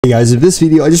Hey guys, in this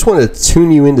video I just want to tune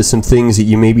you into some things that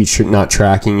you may be not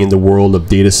tracking in the world of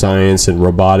data science and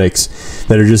robotics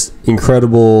that are just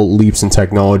incredible leaps in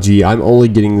technology. I'm only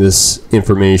getting this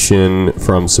information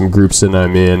from some groups that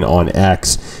I'm in on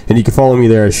X, and you can follow me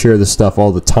there. I share this stuff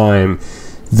all the time.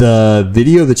 The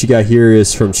video that you got here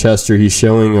is from Chester. He's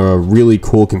showing a really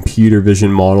cool computer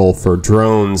vision model for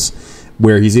drones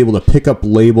where he's able to pick up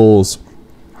labels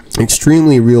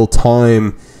extremely real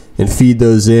time and feed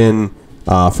those in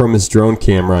from his drone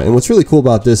camera. And what's really cool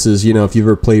about this is, you know, if you've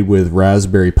ever played with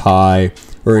Raspberry Pi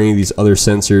or any of these other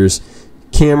sensors,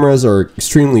 cameras are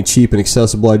extremely cheap and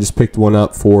accessible. I just picked one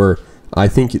up for, I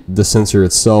think the sensor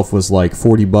itself was like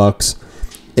 40 bucks.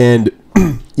 And,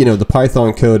 you know, the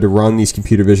Python code to run these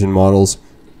computer vision models,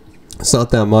 it's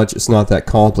not that much, it's not that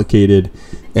complicated.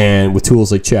 And with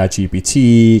tools like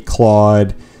ChatGPT,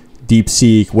 Claude,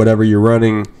 DeepSeek, whatever you're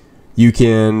running, you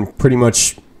can pretty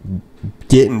much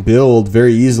get and build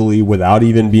very easily without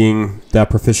even being that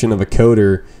proficient of a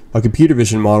coder a computer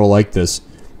vision model like this.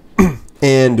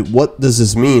 And what does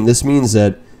this mean? This means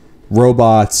that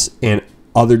robots and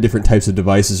other different types of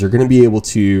devices are going to be able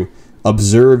to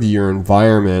observe your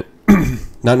environment,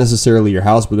 not necessarily your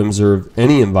house, but observe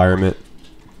any environment,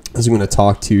 as I'm going to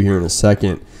talk to you here in a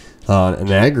second, on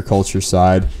an agriculture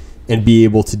side, and be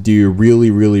able to do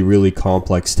really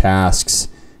complex tasks.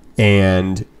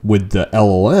 And with the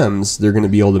LLMs, they're going to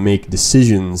be able to make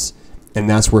decisions, and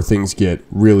that's where things get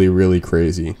really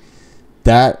crazy.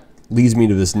 That leads me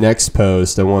to this next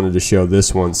post. I wanted to show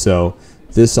this one. So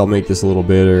this, I'll make this a little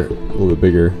bit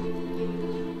bigger.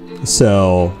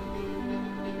 So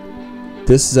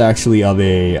this is actually of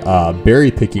a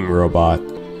berry picking robot,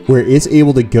 where it's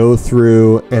able to go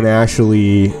through and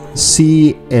actually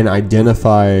see and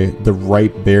identify the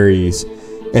ripe berries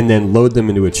and then load them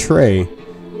into a tray.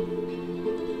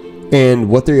 And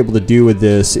what they're able to do with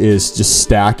this is just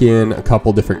stack in a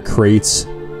couple different crates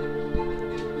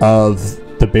of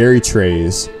the berry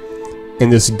trays,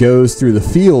 and this goes through the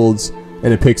fields and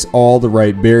it picks all the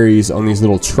right berries on these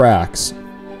little tracks.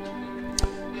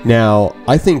 Now,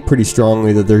 I think pretty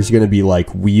strongly that there's going to be like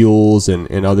wheels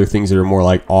and other things that are more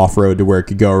like off-road, to where it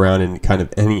could go around in kind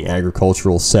of any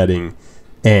agricultural setting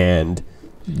and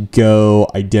go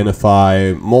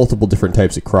identify multiple different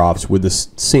types of crops with this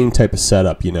same type of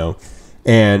setup, you know,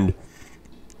 and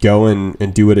go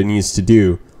and do what it needs to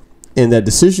do. And that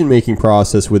decision-making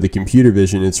process with the computer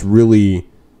vision, it's really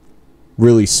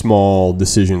small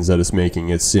decisions that it's making.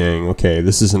 It's saying, okay,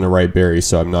 this isn't a ripe berry,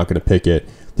 so I'm not going to pick it.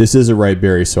 This is a ripe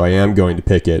berry, so I am going to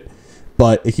pick it.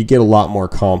 But it could get a lot more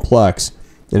complex.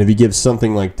 And if you give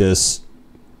something like this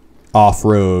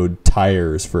off-road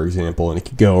tires, for example, and it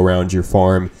could go around your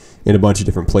farm in a bunch of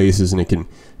different places, and it can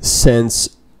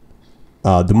sense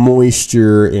the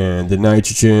moisture and the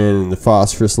nitrogen and the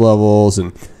phosphorus levels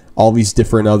and all these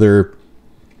different other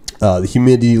the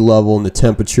humidity level and the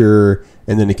temperature,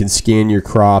 and then it can scan your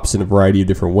crops in a variety of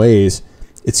different ways.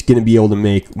 It's going to be able to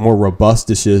make more robust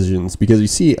decisions, because you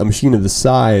see a machine of this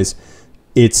size,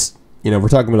 it's, you know, we're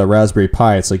talking about a Raspberry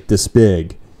Pi, it's like this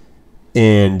big.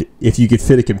 And if you could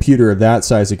fit a computer of that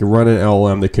size, it could run an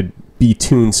LLM that could be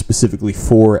tuned specifically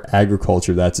for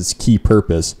agriculture. That's its key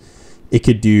purpose. It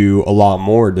could do a lot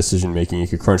more decision making. It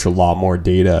could crunch a lot more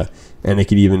data, and it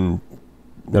could even,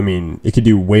 I mean, it could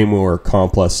do way more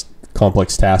complex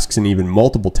tasks, and even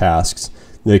multiple tasks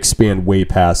that expand way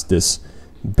past this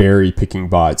berry picking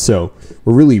bot. So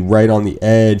we're really right on the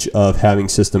edge of having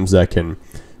systems that can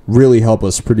really help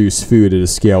us produce food at a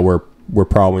scale where we're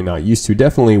probably not used to,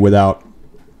 definitely without,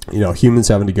 you know, humans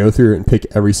having to go through it and pick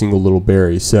every single little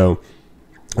berry. So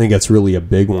I think that's really a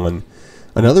big one.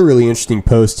 Another really interesting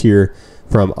post here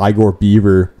from Igor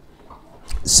Beaver.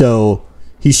 So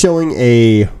he's showing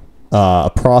a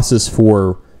process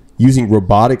for using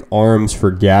robotic arms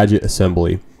for gadget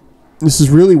assembly. This is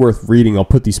really worth reading. I'll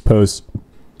put these posts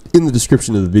in the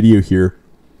description of the video here.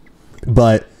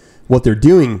 But what they're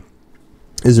doing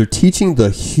is they're teaching the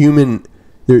human,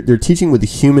 they're teaching with the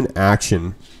human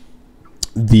action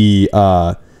the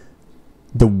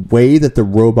way that the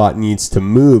robot needs to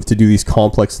move to do these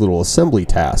complex little assembly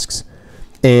tasks.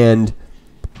 And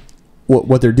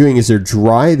what they're doing is they're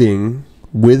driving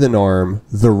with an arm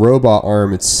the robot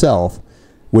arm itself,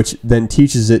 which then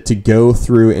teaches it to go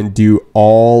through and do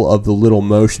all of the little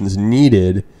motions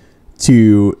needed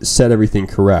to set everything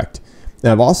correct.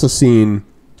 Now, I've also seen,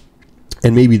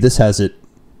 and maybe this has it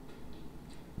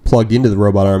plugged into the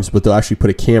robot arms, but they'll actually put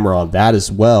a camera on that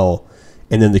as well,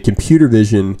 and then the computer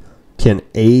vision can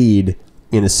aid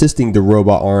in assisting the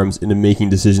robot arms into making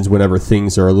decisions whenever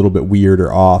things are a little bit weird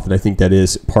or off. And I think that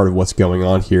is part of what's going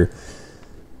on here.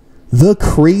 The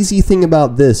crazy thing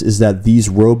about this is that these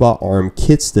robot arm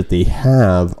kits that they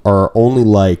have are only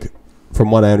like,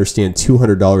 from what I understand,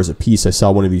 $200 a piece. I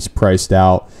saw one of these priced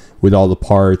out with all the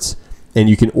parts, and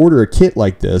you can order a kit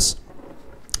like this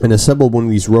and assemble one of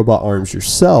these robot arms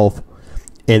yourself.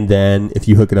 And then if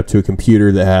you hook it up to a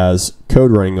computer that has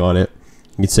code running on it,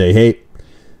 you can say, hey,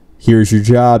 here's your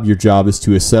job. Your job is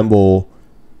to assemble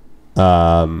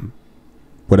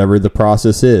whatever the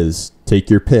process is. Take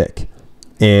your pick.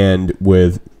 And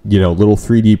with, little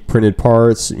 3D printed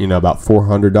parts, about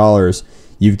 $400,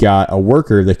 you've got a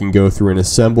worker that can go through and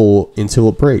assemble until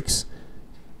it breaks.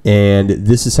 And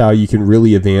this is how you can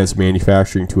really advance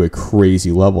manufacturing to a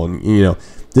crazy level. And,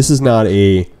 this is not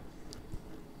a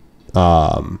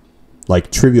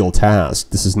trivial task.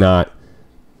 This is not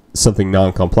something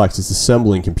non-complex. It's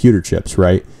assembling computer chips,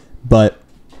 right? But,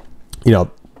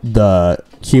 the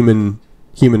human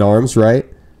arms, right?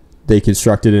 They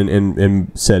constructed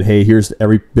and said, hey, here's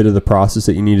every bit of the process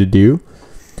that you need to do.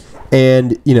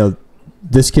 And,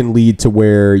 this can lead to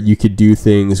where you could do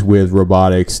things with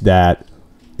robotics that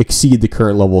exceed the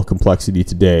current level of complexity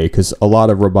today. Because a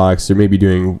lot of robotics, they're maybe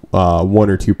doing 1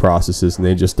 or 2 processes,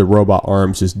 and the robot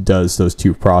arms just does those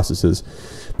 2 processes.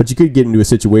 But you could get into a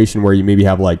situation where you maybe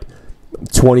have like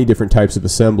 20 different types of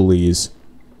assemblies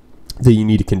that you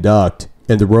need to conduct,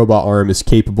 and the robot arm is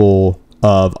capable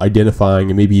of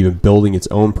identifying and maybe even building its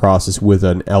own process with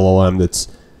an LLM that's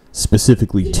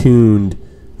specifically tuned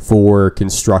for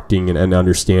constructing and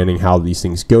understanding how these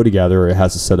things go together. It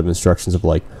has a set of instructions of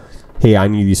like, hey, I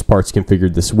need these parts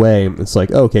configured this way. It's like,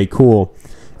 okay, cool.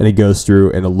 And it goes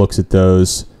through and it looks at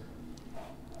those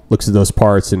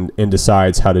parts and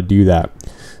decides how to do that.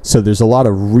 So there's a lot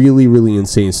of really, really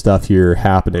insane stuff here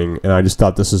happening. And I just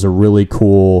thought this is a really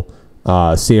cool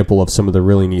sample of some of the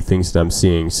really neat things that I'm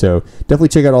seeing. So definitely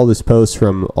check out all this posts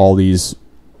from all these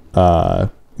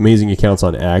amazing accounts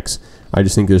on X. I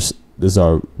just think there's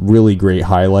a really great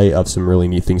highlight of some really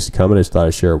neat things to come, and I just thought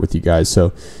I'd share it with you guys.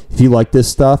 So if you like this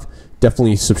stuff,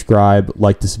 definitely subscribe,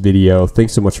 like this video.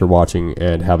 Thanks so much for watching,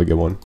 and have a good one.